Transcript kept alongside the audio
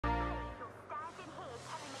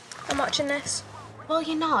I'm watching this. Well,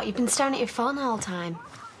 you're not. You've been staring at your phone the whole time.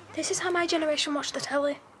 This is how my generation watched the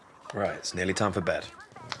telly. Right, it's nearly time for bed.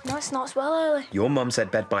 No, it's not. It's well early. Your mum said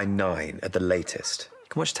bed by 9 at the latest. You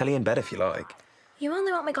can watch telly in bed if you like. You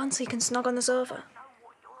only want me gone so you can snog on the sofa.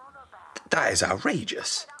 That is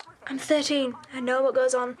outrageous. I'm 13. I know what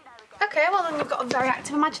goes on. OK, well, then you've got a very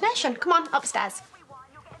active imagination. Come on, upstairs.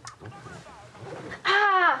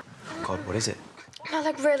 Ah! God, what is it? My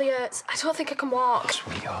leg really hurts. I don't think I can walk.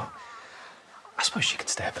 Sweetheart, I suppose she could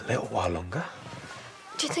stay up a little while longer.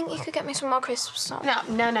 Do you think you could get me some more crisps? No.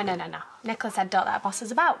 Nicola said don't let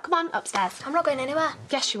bosses about. Come on, upstairs. I'm not going anywhere.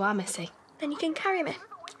 Yes, you are, Missy. Then you can carry me.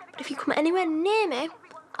 But if you come anywhere near me,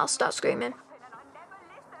 I'll start screaming.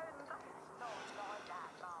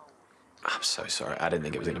 I'm so sorry. I didn't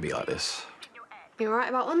think it was going to be like this. You're right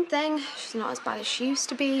about one thing. She's not as bad as she used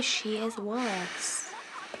to be. She is worse.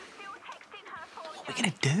 What are we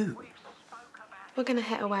going to do? We're going to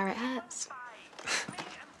hit her where it hurts.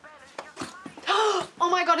 Oh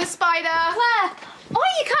my God, a spider! Where? Oh,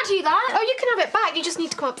 you can't do that. Oh, you can have it back. You just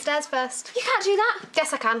need to come upstairs first. You can't do that.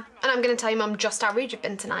 Yes, I can. And I'm going to tell your mum just how rude you've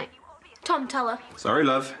been tonight. Tom, tell her. Sorry,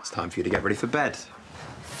 love. It's time for you to get ready for bed.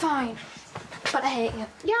 Fine. But I hate you.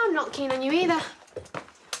 Yeah, I'm not keen on you either.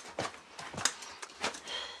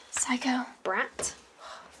 Psycho. Brat.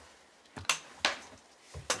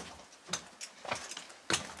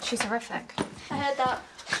 She's horrific. I heard that.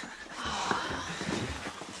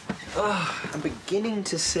 I'm beginning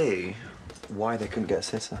to see why they couldn't get a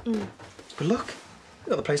sitter. But look, we've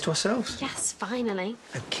got the place to ourselves. Yes, finally.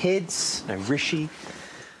 No kids, no Rishi,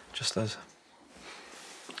 just us.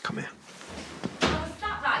 Come here.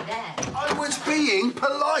 Stop right there. I was being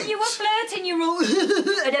polite. You were flirting, you all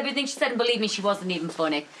and everything she said, and believe me, she wasn't even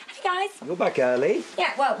funny. Hey, guys. You're back early.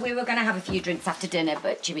 Yeah, well, we were going to have a few drinks after dinner,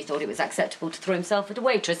 but Jimmy thought it was acceptable to throw himself at a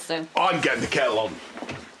waitress, so... I'm getting the kettle on.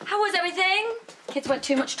 How was everything? Kids weren't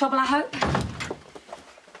too much trouble, I hope?